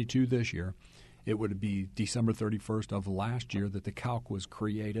turned 72 this year, it would be December 31st of last year that the calc was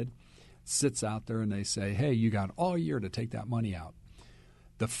created. Sits out there, and they say, hey, you got all year to take that money out.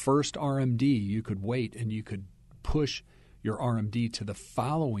 The first RMD, you could wait, and you could push your RMD to the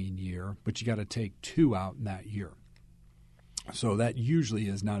following year, but you got to take 2 out in that year. So that usually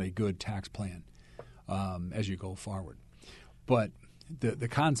is not a good tax plan as you go forward. But the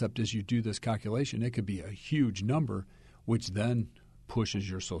concept is you do this calculation. It could be a huge number, which then pushes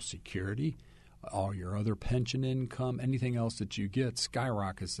your Social Security, all your other pension income, anything else that you get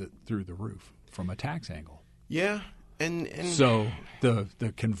skyrockets it through the roof from a tax angle. Yeah. And so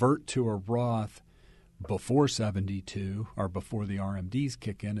the convert to a Roth before 72 or before the RMDs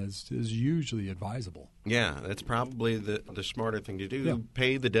kick in is usually advisable. Yeah, that's probably the smarter thing to do. Yeah.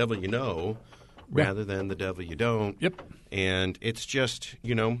 Pay the devil you know rather than the devil you don't. Yep. And it's just,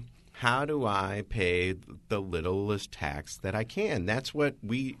 how do I pay the littlest tax that I can? That's what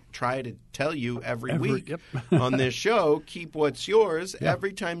we try to tell you every week yep. on this show. Keep what's yours Yeah.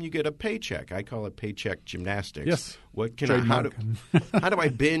 every time you get a paycheck. I call it paycheck gymnastics. Yes. What can Trademark. how do I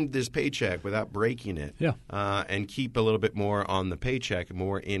bend this paycheck without breaking it? Yeah. And keep a little bit more on the paycheck,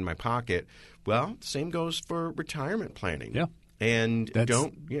 more in my pocket. Well, same goes for retirement planning. Yeah. And That's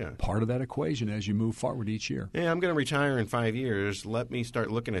yeah. part of that equation as you move forward each year. Yeah, I'm going to retire in 5 years. Let me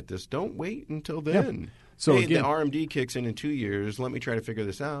start looking at this. Don't wait until then. Yeah. So hey, again, the RMD kicks in 2 years. Let me try to figure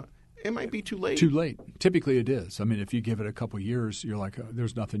this out. It might be too late. Too late. Typically it is. I mean, if you give it a couple of years, you're like,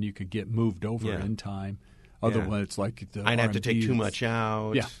 there's nothing you could get moved over in time. Otherwise, it's like the I'd have to take RMD too much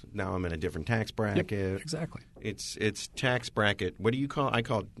out. Yeah. Now I'm in a different tax bracket. Yep, exactly. It's tax bracket. What do you call? I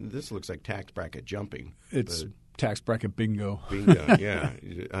call this looks like tax bracket jumping. It's tax bracket bingo. Bingo, yeah.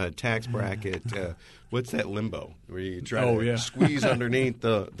 Tax bracket. What's that limbo where you try to squeeze underneath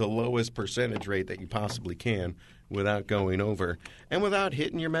the lowest percentage rate that you possibly can without going over and without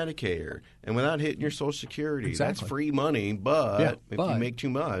hitting your Medicare and without hitting your Social Security. Exactly. That's free money, but if you make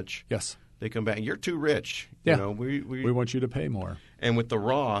too much, yes, they come back. You're too rich. Yeah. We want you to pay more. And with the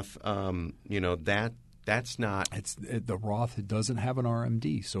Roth, that's not. The Roth. It doesn't have an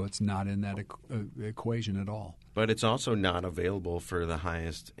RMD, so it's not in that equation at all. But it's also not available for the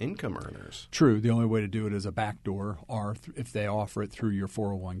highest income earners. True. The only way to do it is a backdoor, or if they offer it through your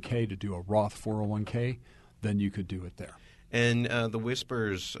 401k to do a Roth 401k, then you could do it there. And the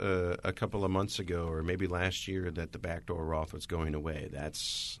whispers a couple of months ago, or maybe last year, that the backdoor Roth was going away.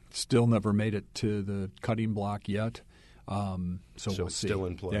 That's still never made it to the cutting block yet. So we'll it's see. Still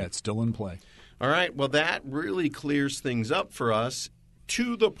in play. Yeah, it's still in play. All right. Well, that really clears things up for us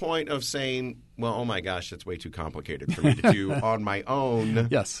to the point of saying, well, oh my gosh, that's way too complicated for me to do on my own.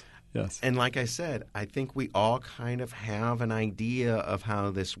 Yes. Yes. And like I said, I think we all kind of have an idea of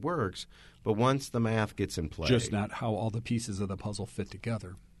how this works. But once the math gets in play, just not how all the pieces of the puzzle fit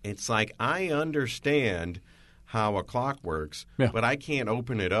together. It's like I understand how a clock works, but I can't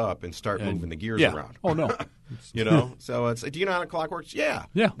open it up and start moving the gears around. Oh, no. So it's, do you know how a clock works? Yeah.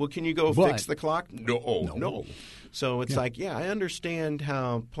 Yeah. Well, can you go fix the clock? No. So it's like, I understand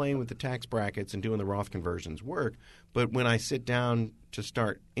how playing with the tax brackets and doing the Roth conversions work, but when I sit down to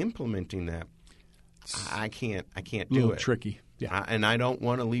start implementing that, I can't do it. A little tricky. Yeah. And I don't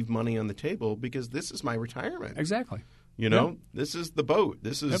want to leave money on the table because this is my retirement. Exactly. This is the boat.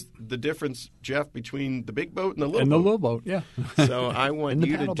 This is the difference, Jeff, between the big boat and the little boat. And the little boat, yeah. So I want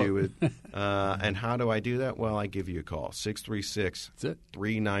you to do it. And how do I do that? Well, I give you a call,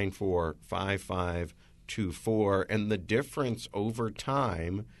 636-394-5524. And the difference over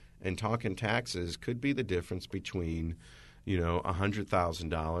time and talking taxes could be the difference between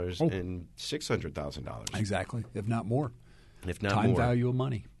 $100,000 and $600,000. Exactly, if not more. If not time more. value of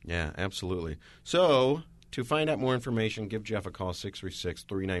money. Yeah, absolutely. So to find out more information, give Jeff a call,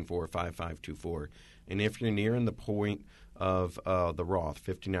 636-394-5524. And if you're nearing the point of the Roth,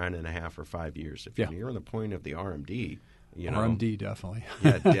 59.5 or 5 years, if you're nearing the point of the RMD, RMD, definitely.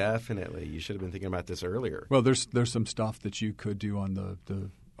 Yeah, definitely. You should have been thinking about this earlier. Well, there's some stuff that you could do on the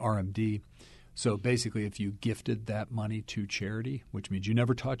RMD. So basically, if you gifted that money to charity, which means you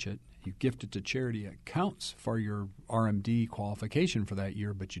never touch it, you gift it to charity, it counts for your RMD qualification for that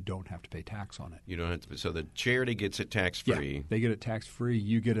year, but you don't have to pay tax on it. You don't have to. So the charity gets it tax-free. Yeah, they get it tax-free.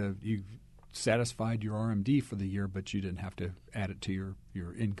 You satisfied your RMD for the year, but you didn't have to add it to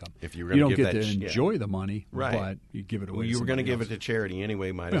your income. If you don't get to enjoy the money, but you give it away. Well, you were going to give it to charity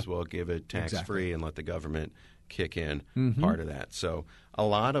anyway. Might as well give it tax-free and let the government kick in part of that. So a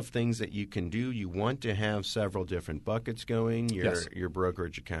lot of things that you can do. You want to have several different buckets going. Your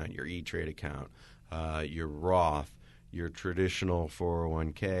brokerage account, your E-Trade account, your Roth, your traditional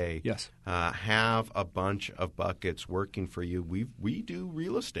 401k. Yes. Have a bunch of buckets working for you. We do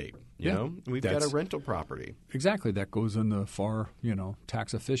real estate. You know, we've got a rental property. Exactly. That goes in the far,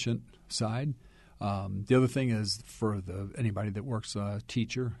 tax efficient side. The other thing is for anybody that works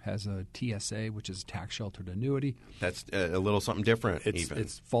teacher has a TSA, which is a tax sheltered annuity. That's a little something different.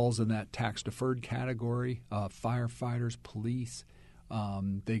 It falls in that tax deferred category. Firefighters, police,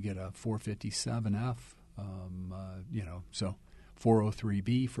 they get a 457F. So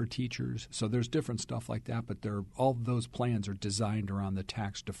 403B for teachers. So there's different stuff like that, but all of those plans are designed around the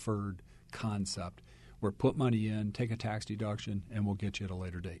tax deferred concept. Where put money in, take a tax deduction, and we'll get you at a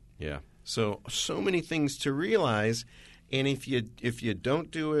later date. Yeah. So many things to realize. And if you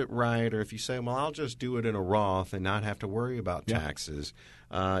don't do it right, or if you say, well, I'll just do it in a Roth and not have to worry about taxes,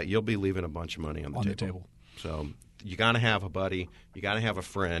 you'll be leaving a bunch of money on the table. So you got to have a buddy. You got to have a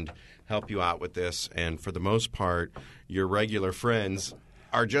friend help you out with this. And for the most part, your regular friends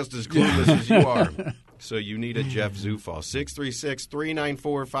are just as clueless as you are. So you need a Jeff Zufall.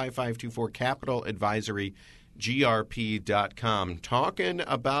 636-394-5524, CapitalAdvisoryGrp.com. Talking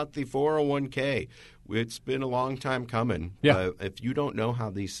about the 401k. It's been a long time coming. Yeah. If you don't know how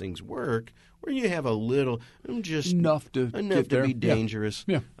these things work, where you have a little, just enough to be dangerous,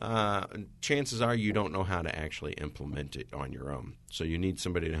 Yeah. Chances are you don't know how to actually implement it on your own. So you need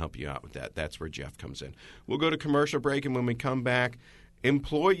somebody to help you out with that. That's where Jeff comes in. We'll go to commercial break, and when we come back,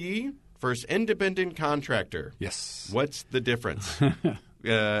 employee versus independent contractor. Yes. What's the difference?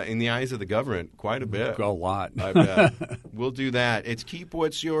 In the eyes of the government, quite a bit. A lot. I bet. We'll do that. It's Keep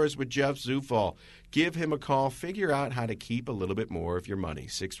What's Yours with Jeff Zufall. Give him a call. Figure out how to keep a little bit more of your money.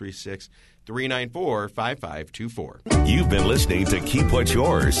 636-394-5524. You've been listening to Keep What's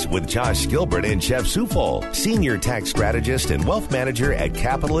Yours with Josh Gilbert and Jeff Zufall, Senior Tax Strategist and Wealth Manager at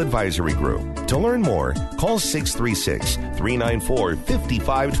Capital Advisory Group. To learn more, call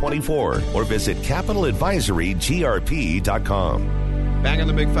 636-394-5524 or visit CapitalAdvisoryGrp.com. Back on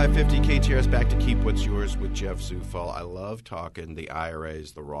the Big 550 KTRS, back to Keep What's Yours with Jeff Zufall. I love talking the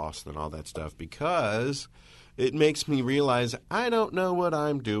IRAs, the Roths, and all that stuff because it makes me realize I don't know what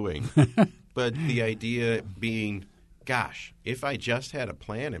I'm doing. But the idea being, gosh, if I just had a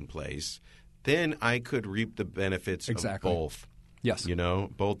plan in place, then I could reap the benefits of both. Yes.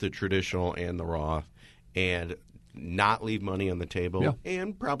 Both the traditional and the Roth, and not leave money on the table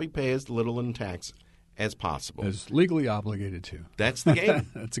and probably pay as little in tax as possible. As legally obligated to. That's the game.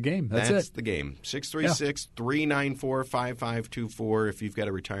 That's a game. That's it. The game. 636-394-5524 if you've got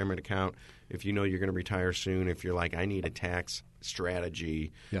a retirement account, if you know you're going to retire soon, if you're like, I need a tax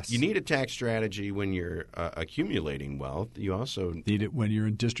strategy. Yes. You need a tax strategy when you're accumulating wealth. You also need it when you're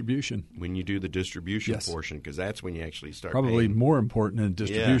in distribution. When you do the distribution portion, because that's when you actually start probably paying. More important than the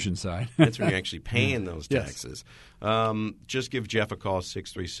distribution side. That's when you're actually paying those taxes. Just give Jeff a call,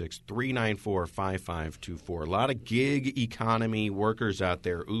 636-394-5524. A lot of gig economy workers out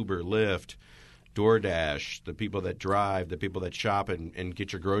there, Uber, Lyft, DoorDash, the people that drive, the people that shop and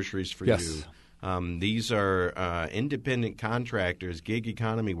get your groceries for you. These are independent contractors, gig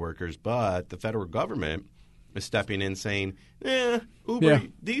economy workers, but the federal government is stepping in saying, Uber,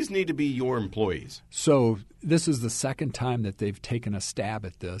 these need to be your employees. So this is the second time that they've taken a stab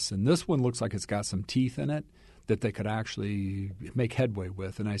at this, and this one looks like it's got some teeth in it that they could actually make headway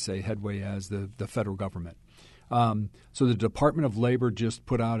with, and I say headway as the federal government. So the Department of Labor just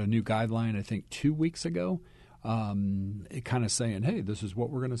put out a new guideline, I think 2 weeks ago, it kind of saying, hey, this is what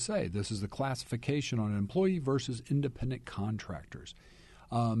we're going to say. This is the classification on employee versus independent contractors.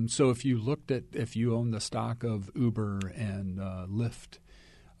 So if you own the stock of Uber and Lyft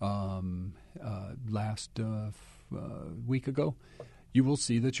last week ago, you will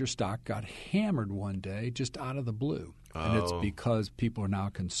see that your stock got hammered one day just out of the blue. And it's because people are now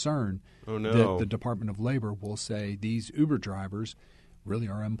concerned that the Department of Labor will say these Uber drivers really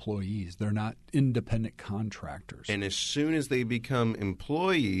are employees. They're not independent contractors. And as soon as they become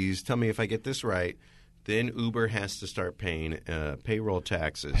employees, tell me if I get this right, then Uber has to start paying payroll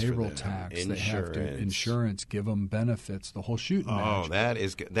taxes. Payroll tax. Insurance. They have to insurance, give them benefits, the whole shooting match.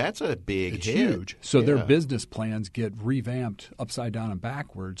 That's a big it's hit. Huge. So their business plans get revamped upside down and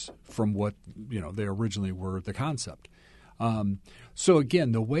backwards from what they originally were the concept. So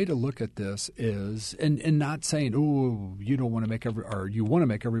again, the way to look at this is, and not saying, you don't want to make you want to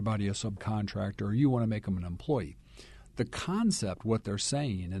make everybody a subcontractor, or you want to make them an employee. The concept, what they're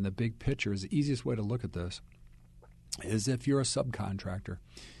saying in the big picture, is the easiest way to look at this is if you're a subcontractor,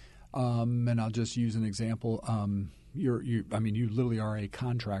 and I'll just use an example. You literally are a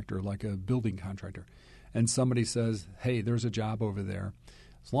contractor, like a building contractor, and somebody says, hey, there's a job over there.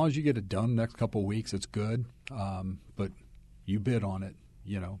 As long as you get it done the next couple of weeks, it's good, but you bid on it.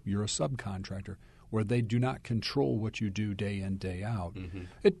 You're a subcontractor where they do not control what you do day in, day out.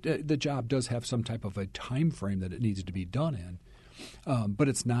 Mm-hmm. The job does have some type of a time frame that it needs to be done in, but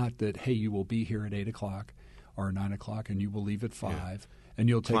it's not that, hey, you will be here at 8 o'clock or 9 o'clock and you will leave at 5 and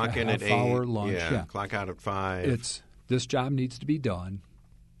you'll take clock a half-hour lunch. Clock out at 5. It's this job needs to be done.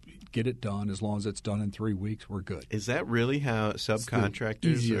 Get it done. As long as it's done in 3 weeks, we're good. Is that really how subcontractors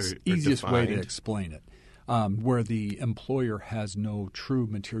are easiest defined? way to explain it, where the employer has no true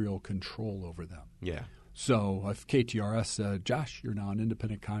material control over them. Yeah. So if KTRS said, Josh, you're now an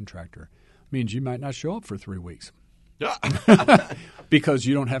independent contractor, means you might not show up for 3 weeks. Because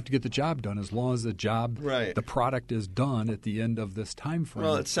you don't have to get the job done as long as the product is done at the end of this time frame.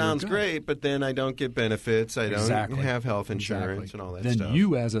 Well, it sounds great, but then I don't get benefits. I don't have health insurance and all that stuff. Then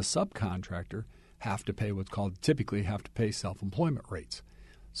you, as a subcontractor, typically have to pay self-employment rates.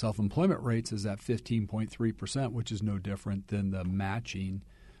 Self-employment rates is at 15.3%, which is no different than the matching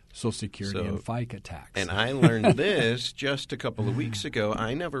Social Security and FICA tax. And I learned this just a couple of weeks ago.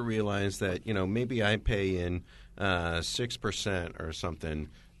 I never realized that, maybe I pay in 6% or something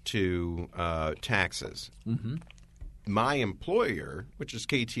to taxes. Mm-hmm. My employer, which is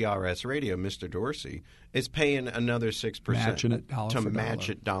KTRS Radio, Mr. Dorsey, is paying another 6% matching it match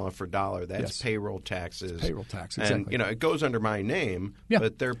it dollar for dollar. That's payroll taxes. It's payroll tax, exactly. And it goes under my name,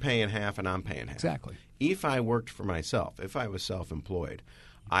 but they're paying half and I'm paying half. Exactly. If I worked for myself, if I was self-employed,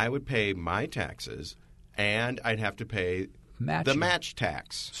 I would pay my taxes and I'd have to pay the match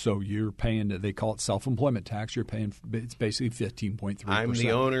tax. So you're paying, they call it self-employment tax. You're paying, it's basically 15.3%. I'm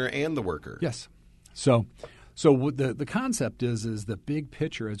the owner and the worker. Yes. So the concept is the big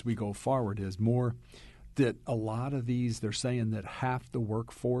picture as we go forward is more that a lot of these, they're saying that half the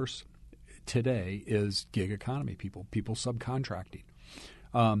workforce today is gig economy people subcontracting.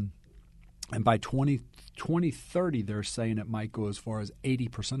 And by 2030, they're saying it might go as far as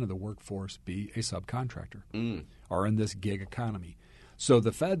 80% of the workforce be a subcontractor or in this gig economy. So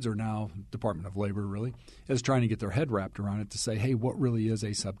the feds are now, Department of Labor really, is trying to get their head wrapped around it to say, hey, what really is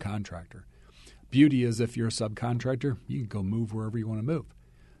a subcontractor? Beauty is if you're a subcontractor, you can go move wherever you want to move.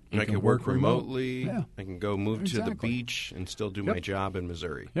 I can work remotely. Yeah. I can go move to the beach and still do my job in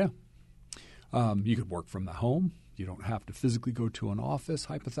Missouri. Yeah. You could work from the home. You don't have to physically go to an office,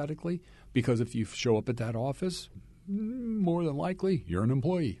 hypothetically, because if you show up at that office, more than likely you're an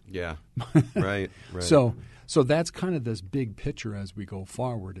employee. Yeah, right. So that's kind of this big picture as we go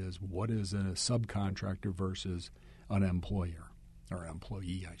forward is what is a subcontractor versus an employer. Or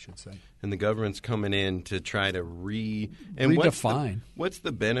employee, I should say. And the government's coming in to try to redefine. What's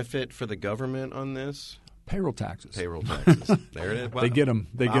the benefit for the government on this? Payroll taxes. There it is. Well, they get them.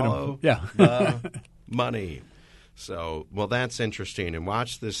 Yeah. The money. So, that's interesting. And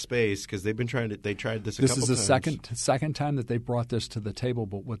watch this space because they tried this a couple times. This is the second time that they brought this to the table.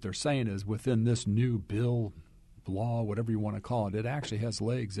 But what they're saying is within this new bill, law, whatever you want to call it, it actually has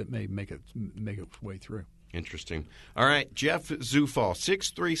legs that may make its way through. Interesting. All right, Jeff Zufall,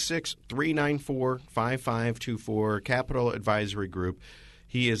 636-394-5524, Capital Advisory Group.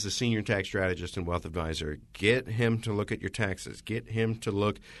 He is the senior tax strategist and wealth advisor. Get him to look at your taxes. Get him to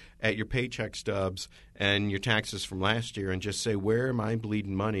look at your paycheck stubs and your taxes from last year and just say, where am I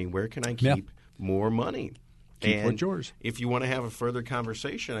bleeding money? Where can I keep more money? Keep what's yours. If you want to have a further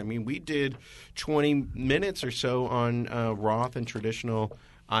conversation, I mean, we did 20 minutes or so on Roth and traditional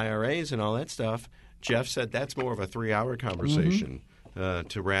IRAs and all that stuff. Jeff said that's more of a 3-hour conversation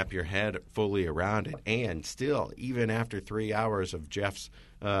to wrap your head fully around it. And still, even after 3 hours of Jeff's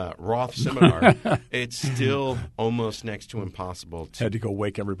Roth seminar, it's still almost next to impossible. Had to go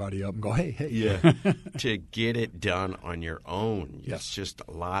wake everybody up and go, hey. Yeah, to get it done on your own. Yes. It's just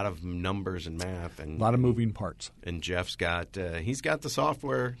a lot of numbers and math. And a lot of moving parts. And Jeff's got he's got the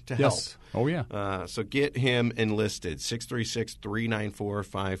software to help. Oh, yeah. So get him enlisted,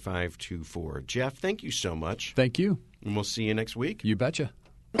 636-394-5524. Jeff, thank you so much. Thank you. And we'll see you next week. You betcha.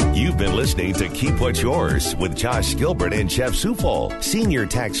 You've been listening to Keep What's Yours with Josh Gilbert and Jeff Zufall, Senior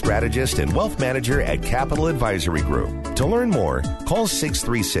Tax Strategist and Wealth Manager at Capital Advisory Group. To learn more, call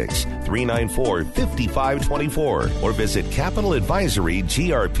 636-394-5524 or visit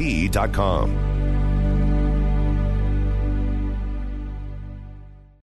CapitalAdvisoryGrp.com.